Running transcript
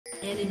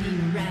Enemy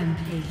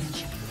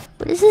rampage.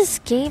 What is this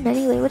game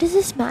anyway? What is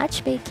this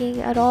matchmaking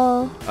at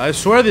all? I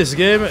swear this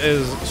game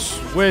is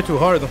way too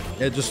hard.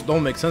 It just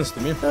don't make sense to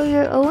me. Bro,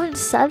 you're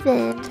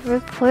 0-7.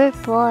 Report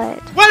bot.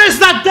 Where is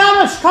that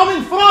damage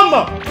coming from?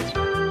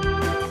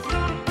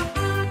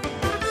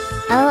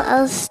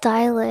 LL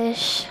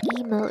stylish.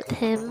 Emote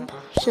him.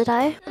 Should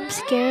I? I'm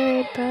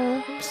scared,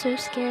 bro. I'm so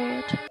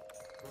scared.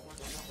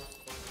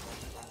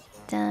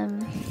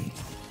 Damn.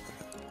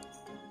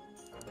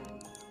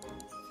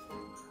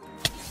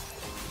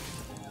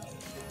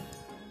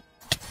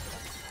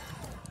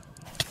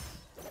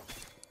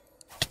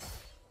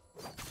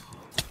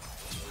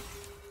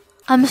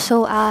 I'm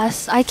so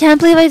ass. I can't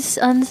believe I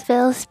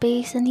unveil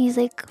space and he's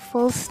like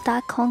full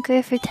stack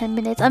conquer for 10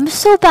 minutes. I'm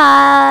so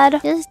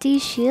bad. Just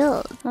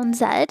D-shield on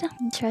Zed.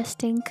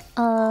 Interesting.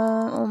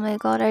 Oh my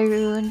god, I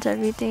ruined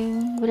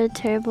everything. What a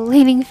terrible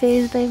laning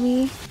phase by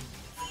me.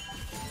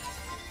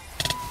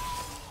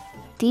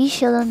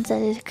 D-shield on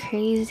Zed is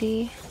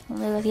crazy. Oh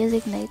my god, he has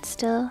ignite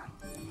still.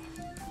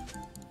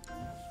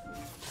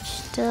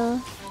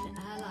 Still.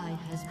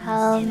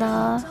 Hell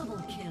nah.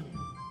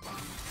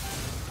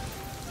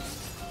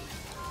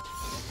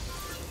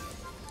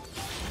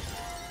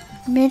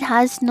 Mid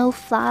has no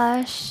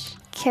flash.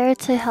 Care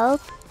to help?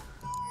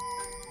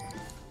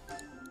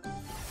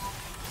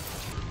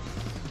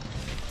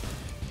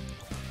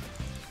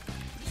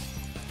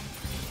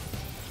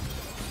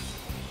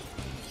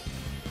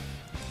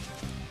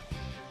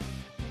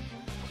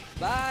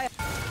 Bye.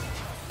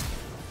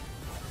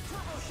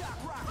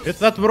 Hit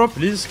that, bro.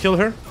 Please kill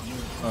her.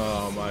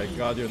 Oh my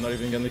god, you're not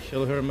even gonna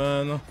kill her,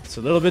 man. It's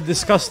a little bit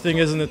disgusting,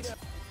 isn't it?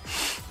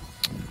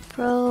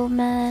 Bro,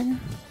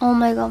 man. Oh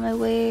my god, my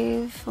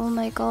wave. Oh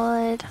my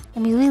god. I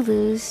mean, we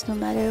lose no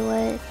matter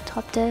what.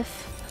 Top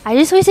diff. I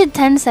just wasted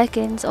 10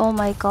 seconds. Oh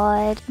my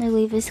god. My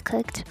wave is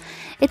clicked.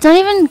 It's not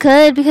even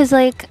good because,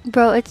 like,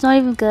 bro, it's not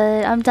even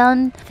good. I'm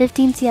down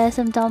 15 CS.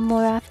 I'm down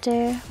more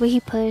after. Wait, he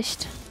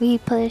pushed. Wait, he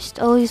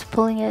pushed. Oh, he's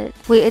pulling it.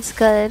 Wait, it's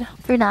good.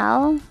 For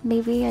now,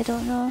 maybe. I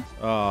don't know.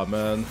 Oh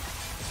man.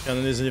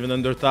 Cannon isn't even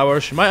under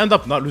tower. She might end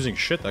up not losing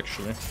shit,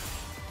 actually.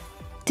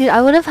 Dude,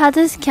 I would have had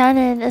this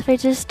cannon if I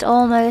just,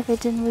 oh my, if I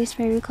didn't waste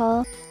my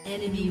recall.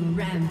 Enemy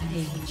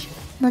rampage.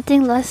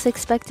 Nothing less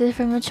expected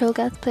from a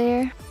Cho'Gath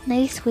player.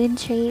 Nice win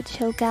trade,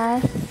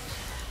 Cho'Gath.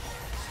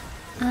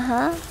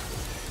 Uh-huh.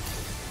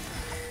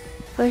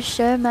 For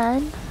sure,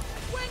 man.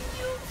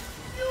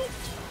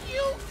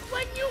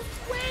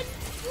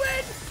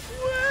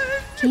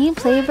 Can you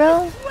play,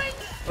 bro?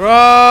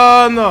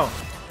 Run!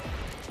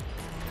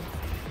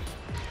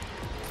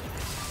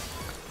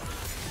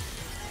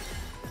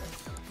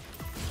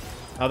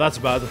 Now that's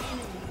bad.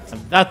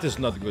 And that is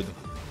not good.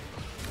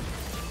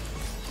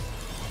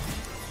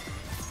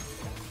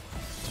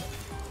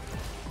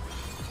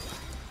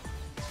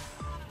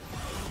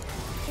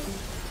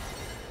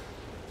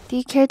 Do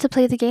you care to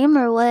play the game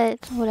or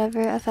what?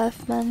 Whatever,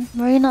 FF, man.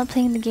 Why are you not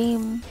playing the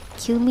game?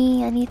 Kill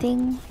me,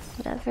 anything,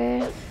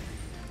 whatever.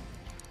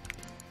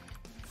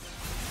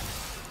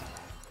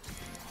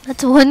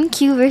 That's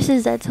 1Q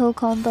versus Zeto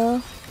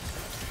combo.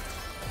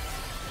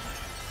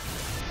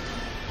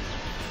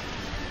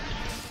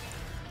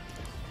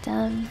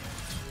 Damn.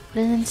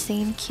 What an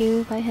insane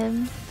Q by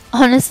him.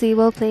 Honestly,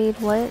 well played.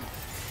 What?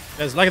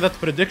 Guys, like that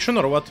prediction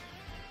or what?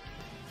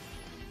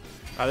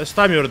 This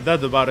time you're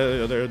dead about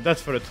it. You're dead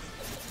for it.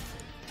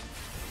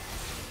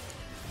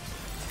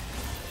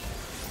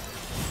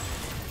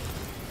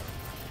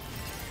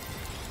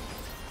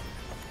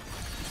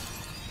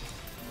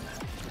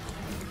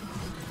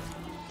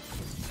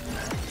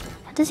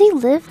 How does he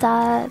live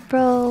that?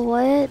 Bro,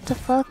 what the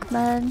fuck,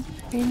 man?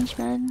 Cringe,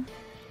 man.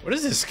 What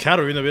is this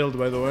Katarina build,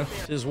 by the way?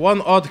 There's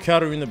one odd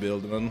Katarina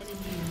build, man.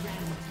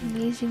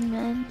 Amazing,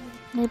 man.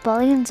 My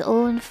Bolian's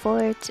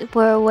 0-4.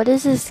 Bro, what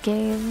is this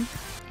game?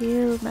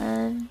 Ew,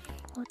 man.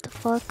 What the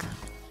fuck?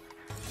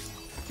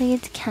 I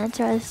need to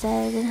counter as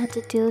dead and have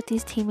to deal with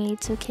these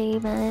teammates, okay,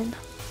 man?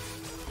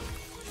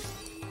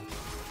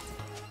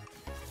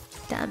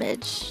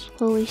 Damage.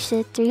 Holy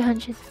shit,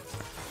 300.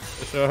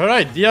 So her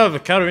idea of a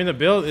Katarina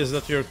build is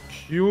that your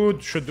Q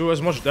should do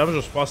as much damage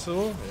as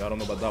possible. Yeah, I don't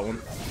know about that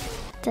one.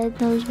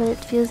 Zed knows what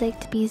it feels like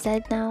to be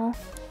Zed now.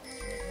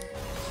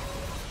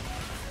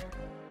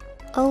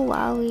 Oh,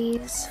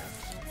 wowies.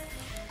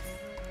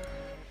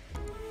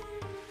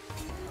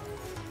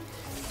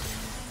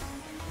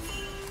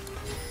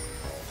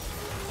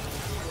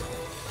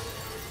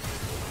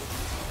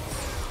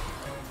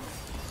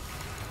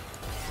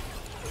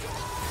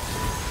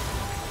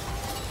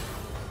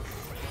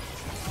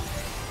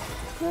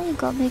 I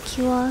got my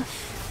Q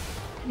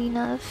off. Good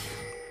enough.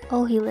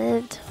 Oh, he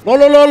lived. You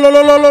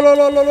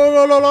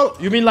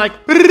mean like?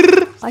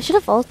 I should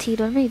have ultied.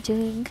 What am I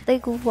doing?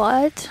 Like,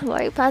 what? Why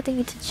are you pathing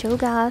into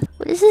Cho'Gath?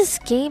 What is this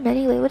game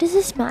anyway? What is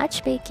this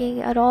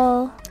matchmaking at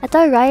all? I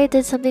thought Riot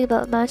did something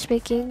about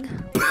matchmaking.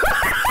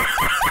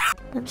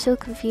 I'm so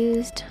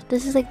confused.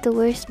 This is like the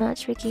worst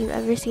matchmaking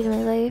I've ever seen in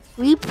my life.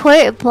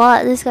 Report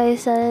bot, this guy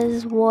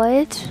says.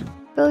 What?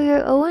 Bro,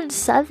 you're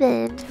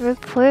 0-7.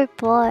 Report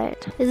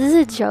bot. Is this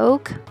a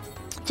joke?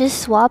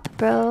 Just swap,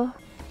 bro.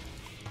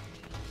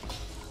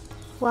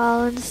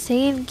 Wow,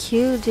 insane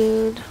Q,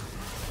 dude.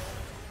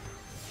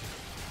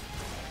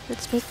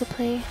 Let's make the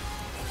play.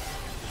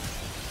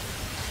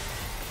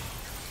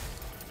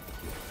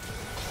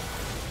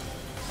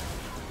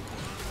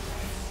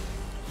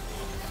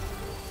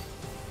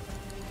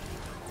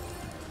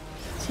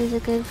 This is a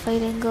good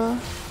fight angle.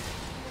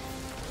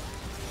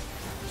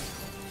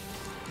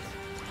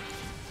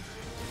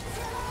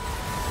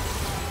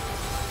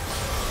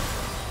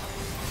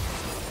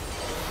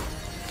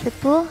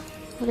 Triple?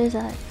 What is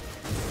that?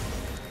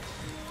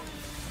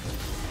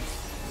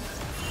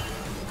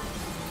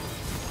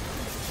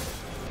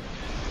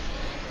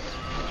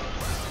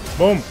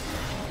 Boom.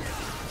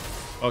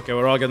 Okay,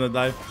 we're all gonna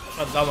die.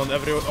 Shut down on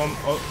everyone.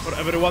 For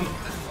everyone.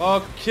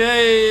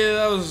 Okay,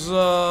 that was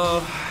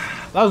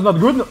not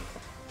good.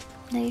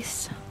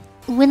 Nice.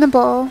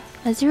 Winnable.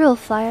 A zero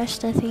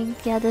flashed, I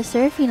think. Yeah, the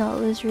surfing ult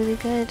was really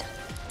good.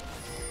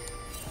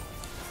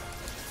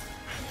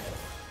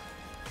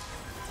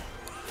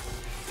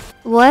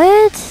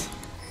 What?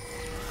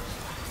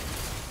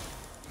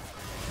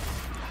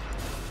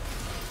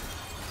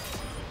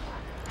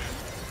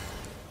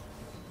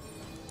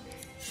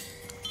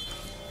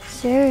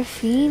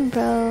 Seraphine,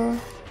 bro.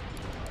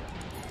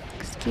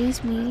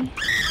 Excuse me.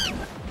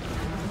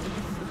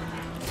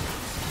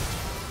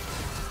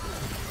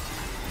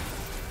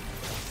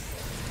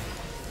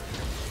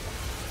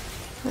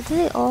 What do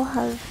they all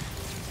have?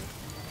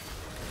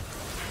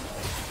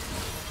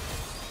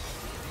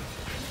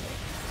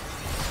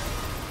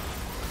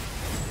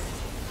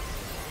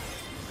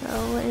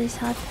 Bro, what is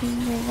happening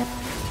right now?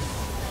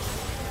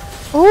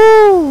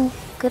 Oh,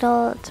 good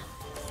ult.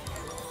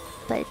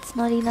 But it's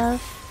not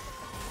enough.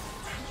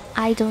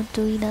 I don't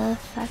do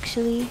enough,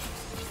 actually.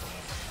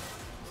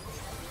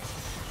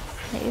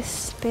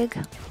 Nice, big.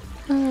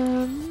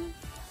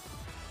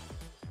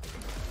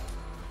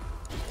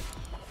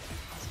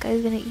 This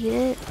guy's gonna eat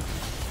it.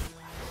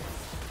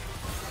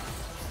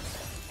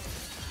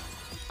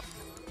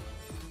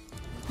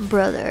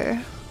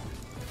 Brother.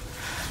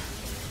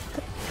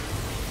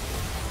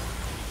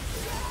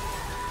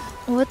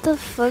 What the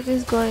fuck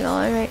is going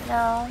on right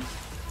now?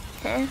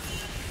 Eh?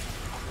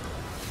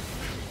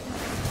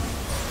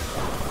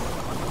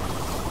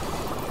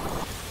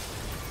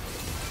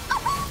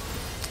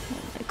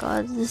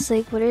 God, this is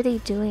like, what are they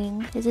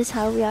doing? Is this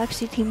how we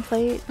actually team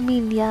fight? I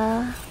mean,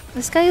 yeah.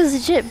 This guy is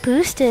legit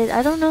boosted.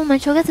 I don't know, my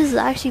Cho'Gath is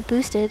actually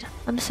boosted.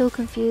 I'm so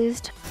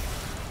confused.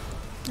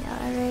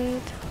 Yeah,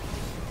 right.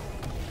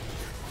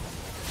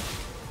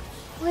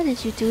 Why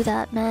did you do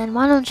that, man?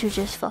 Why don't you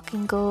just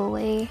fucking go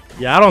away?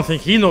 Yeah, I don't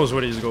think he knows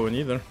where he's going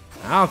either.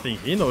 I don't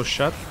think he knows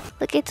shit.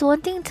 Like, it's one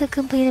thing to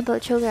complain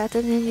about Cho'Gath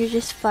and then you're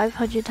just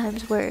 500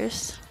 times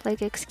worse.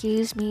 Like,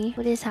 excuse me.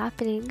 What is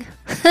happening?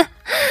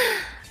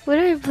 What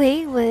are we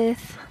playing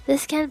with?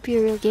 This can't be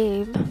a real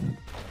game.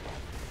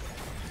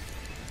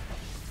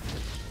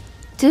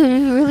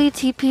 Dude, you really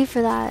TP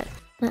for that.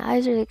 My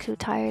eyes are like so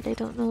tired, I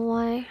don't know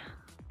why.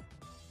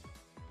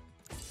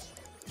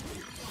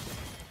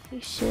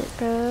 Holy shit,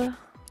 bro.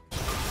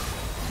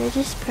 They're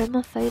just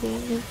perma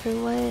fighting, and for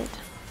what?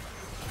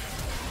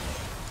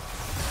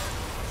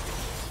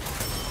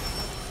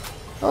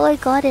 Oh, I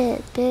got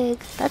it. Big.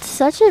 That's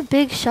such a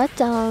big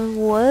shutdown.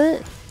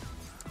 What?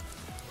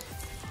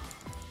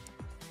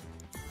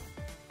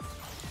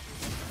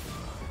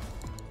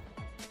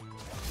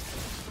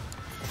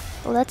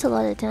 Well, that's a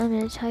lot of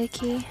damage, high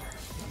key.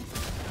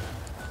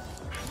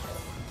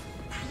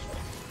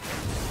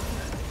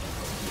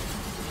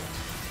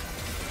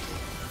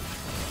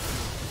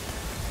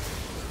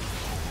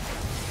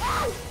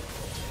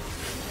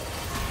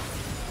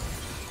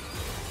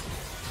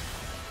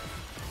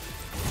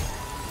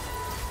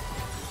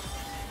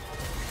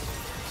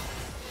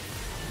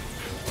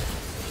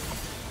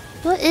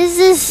 What is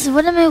this?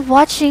 What am I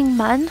watching,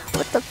 man?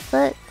 What the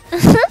fuck?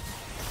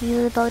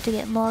 He's about to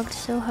get mogged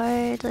so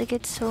hard, like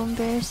it's so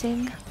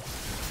embarrassing.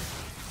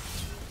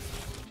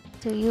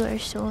 So you are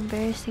so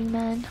embarrassing,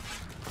 man.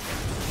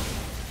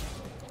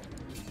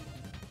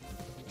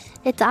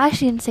 It's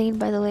actually insane,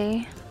 by the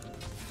way.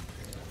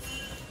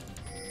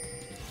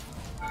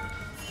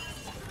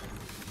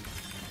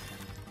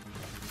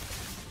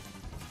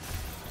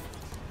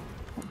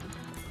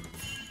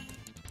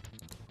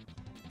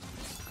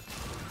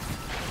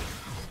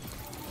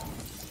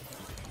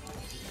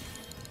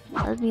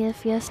 That'd be a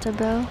fiesta,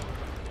 bro.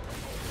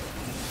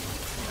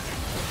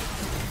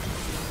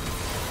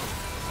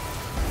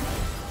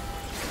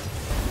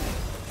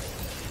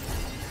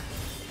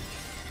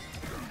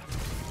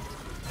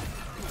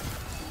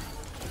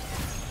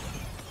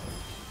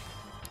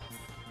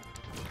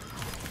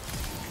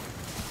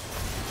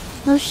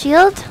 No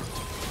shield?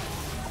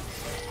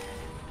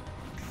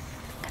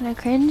 Kinda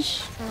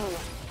cringe.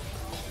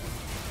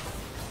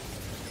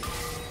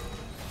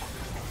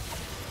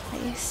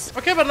 Nice.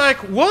 Okay, but like,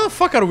 what the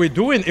fuck are we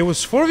doing? It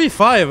was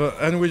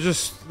 4v5 and we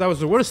just... That was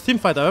the worst team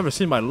fight I've ever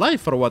seen in my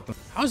life or what?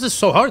 How is this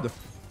so hard?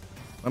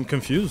 I'm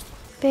confused.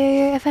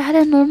 Barrier, if I had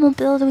a normal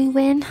build, we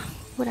win.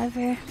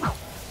 Whatever.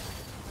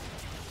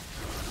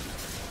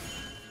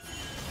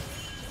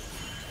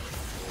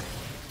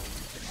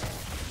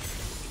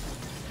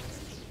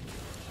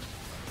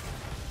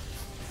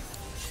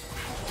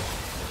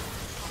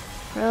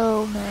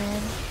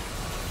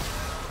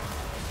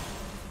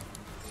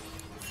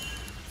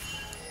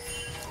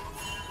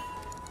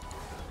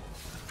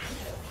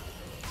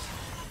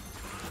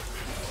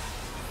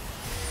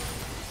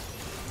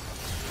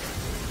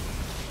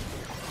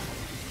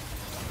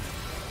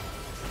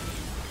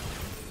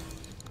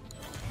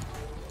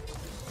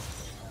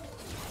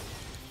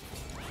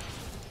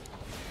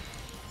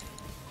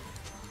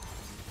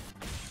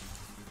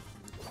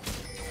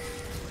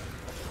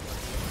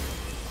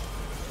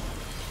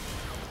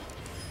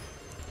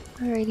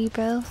 Alrighty,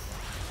 bro.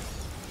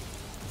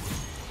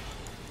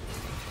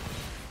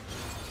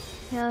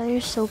 Yeah,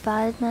 you're so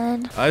bad,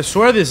 man. I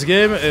swear this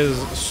game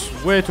is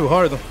way too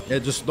hard.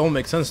 It just don't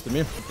make sense to me.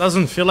 It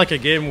doesn't feel like a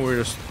game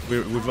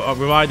we've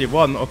already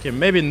won. Okay,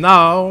 maybe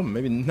now it's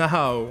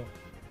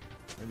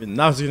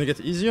gonna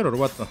get easier or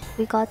what?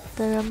 We got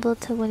the Rumble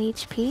to 1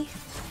 HP.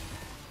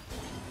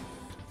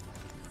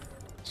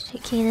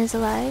 Kane is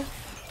alive.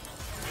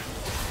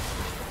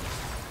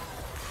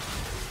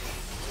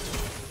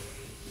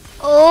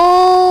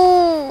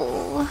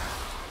 Oh!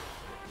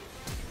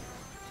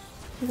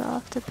 We got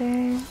off the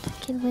burn.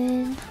 Can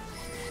win.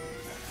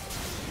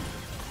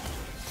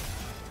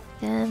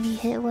 Damn, he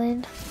hit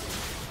one.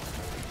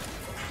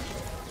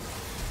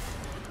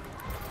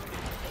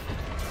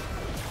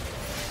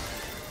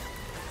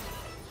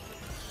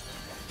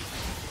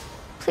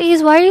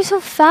 Please, why are you so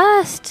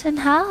fast? And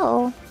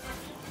how?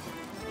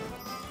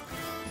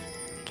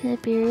 Can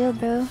it be real,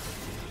 bro?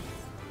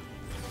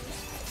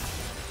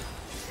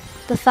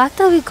 The fact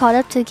that we caught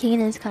up to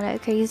Kane is kind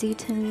of crazy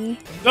to me.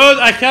 Dude,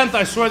 I can't.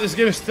 I swear this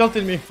game is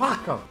tilting me.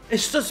 Fuck.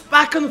 It's just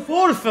back and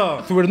forth.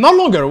 We're no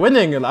longer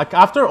winning. Like,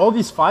 after all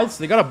these fights,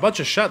 they got a bunch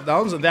of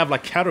shutdowns and they have,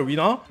 like,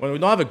 Katarina. When we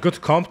don't have a good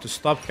comp to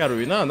stop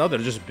Katarina, and now they're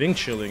just Bing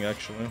chilling,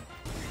 actually.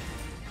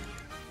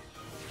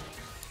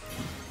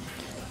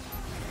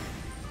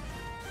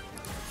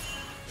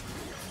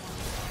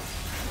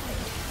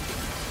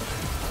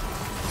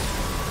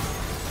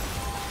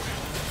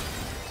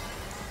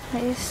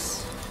 Nice.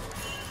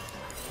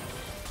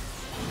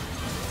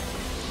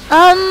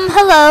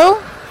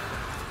 Hello?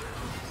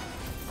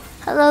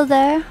 Hello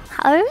there.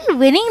 How are we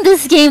winning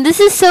this game? This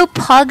is so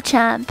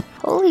PogChamp.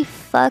 Holy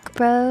fuck,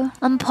 bro.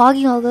 I'm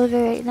pogging all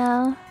over right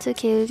now. It's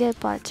okay, we get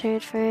bot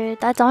turret for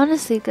it. That's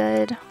honestly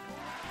good.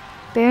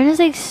 Baron is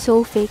like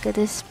so fake at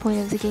this point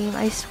of the game,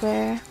 I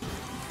swear.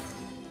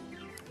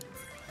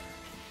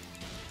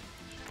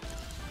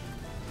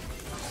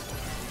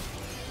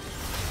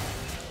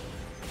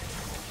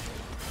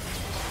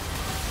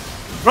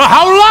 Bro,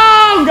 how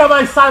long have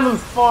I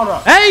silenced for?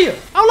 Hey,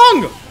 how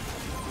long?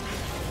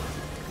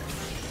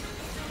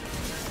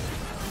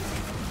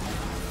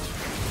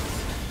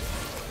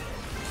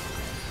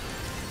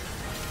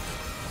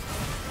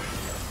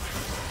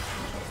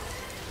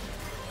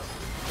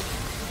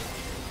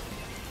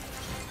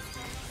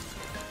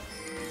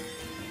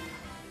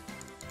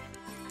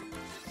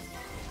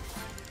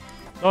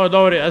 Oh,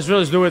 don't worry.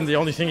 Ezreal is doing the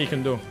only thing he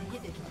can do.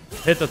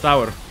 Hit the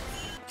tower.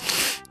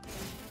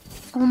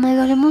 Oh my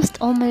god, almost.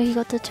 Oh my, he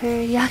got the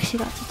turret. He actually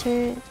got the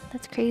turret.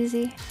 That's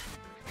crazy.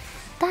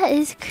 That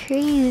is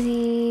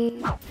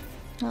crazy.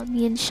 Not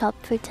me in shop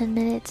for 10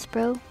 minutes,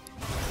 bro.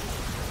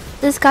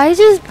 This guy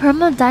just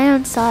perma die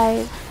on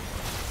side.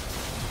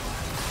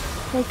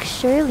 Like,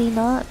 surely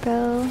not,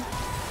 bro.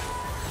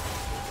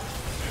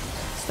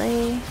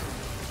 Slay.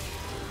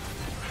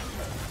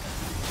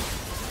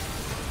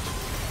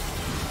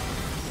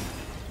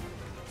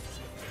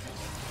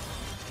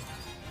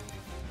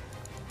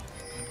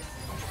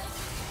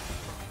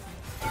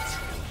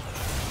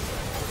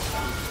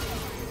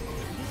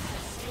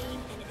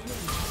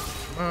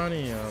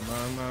 Money,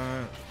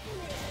 mama.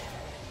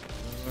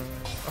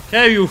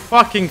 Okay, you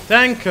fucking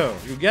tanker.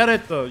 You get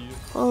it? You...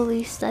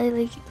 Holy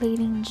styling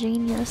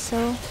genius,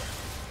 so.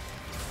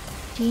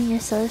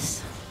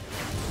 Geniuses.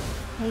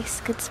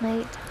 Nice, good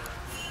smite.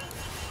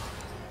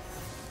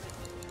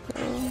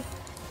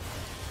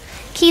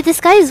 Okay,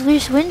 this guy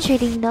is win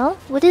trading, no?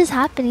 What is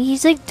happening?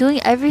 He's like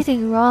doing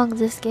everything wrong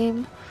this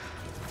game.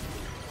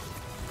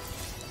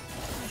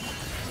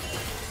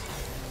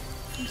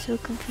 I'm so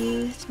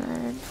confused,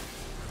 man.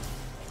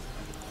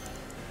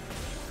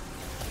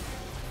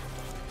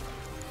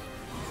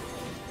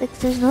 Like,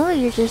 there's no way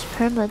you're just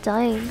perma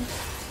dying.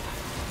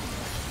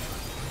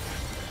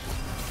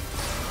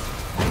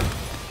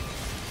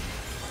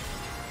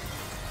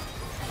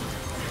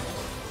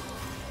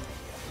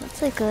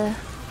 That's like a...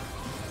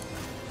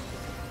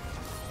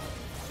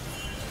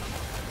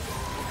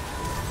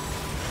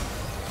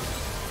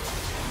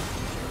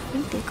 I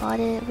think they got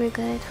it. We're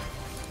good.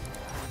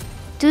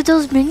 Dude,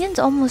 those minions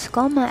almost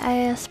got my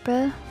ass,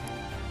 bro.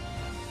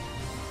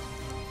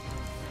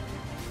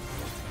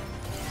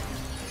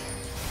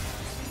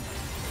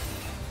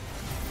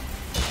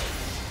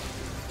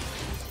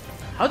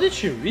 How did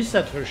she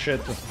reset her shit?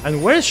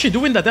 And where is she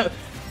doing that?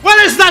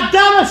 Where is that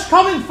damage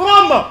coming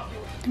from?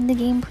 In the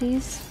game,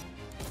 please.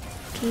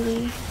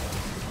 Kiwi.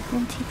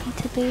 And TP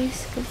to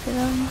base. Good for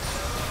them.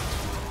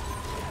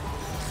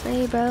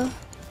 Slay, bro.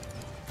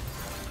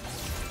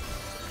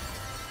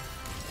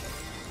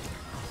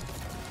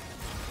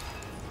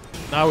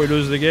 Now we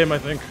lose the game, I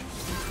think.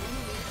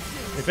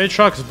 If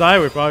Aatrox die,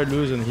 we probably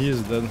lose and he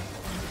is dead.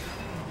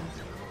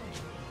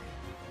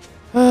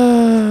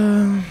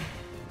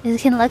 Is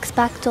can Lux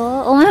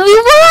backdoor? Oh my, we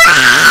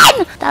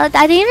won! I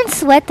didn't even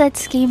sweat that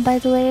scheme, by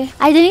the way.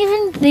 I didn't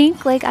even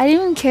think, like, I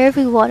didn't even care if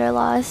we won or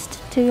lost,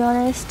 to be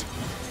honest.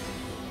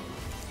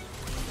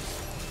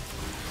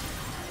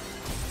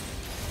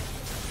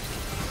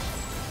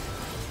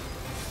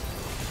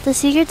 The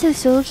secret to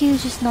solo queue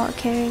is just not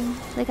caring.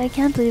 Like, I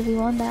can't believe we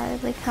won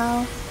that. Like,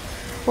 how?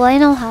 Well, I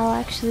know how,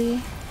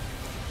 actually.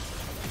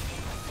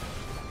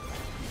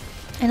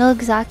 I know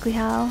exactly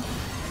how.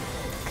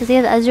 Because they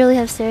have Ezreal, they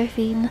have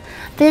Seraphine.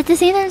 But at the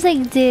same time, it's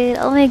like, dude,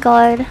 oh my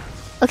god.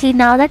 Okay,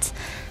 now that's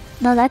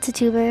a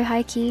tuber,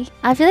 high key.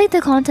 I feel like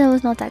the content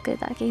was not that good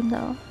that game,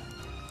 though.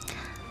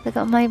 Like,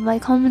 my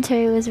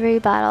commentary was very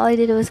bad. All I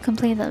did was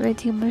complain that my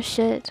team was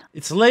shit.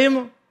 It's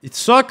lame, it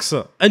sucks,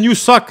 and you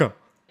suck.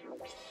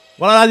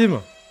 Voilà la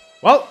team.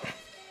 Well,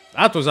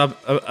 that was a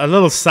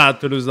little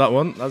sad to lose that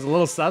one. That's a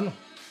little sad.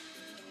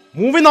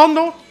 Moving on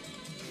though.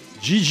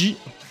 GG.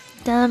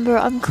 Damn, bro,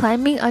 I'm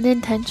climbing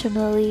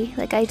unintentionally.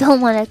 Like, I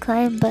don't want to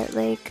climb, but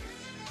like,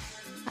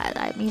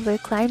 I mean, we're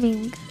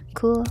climbing.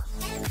 Cool.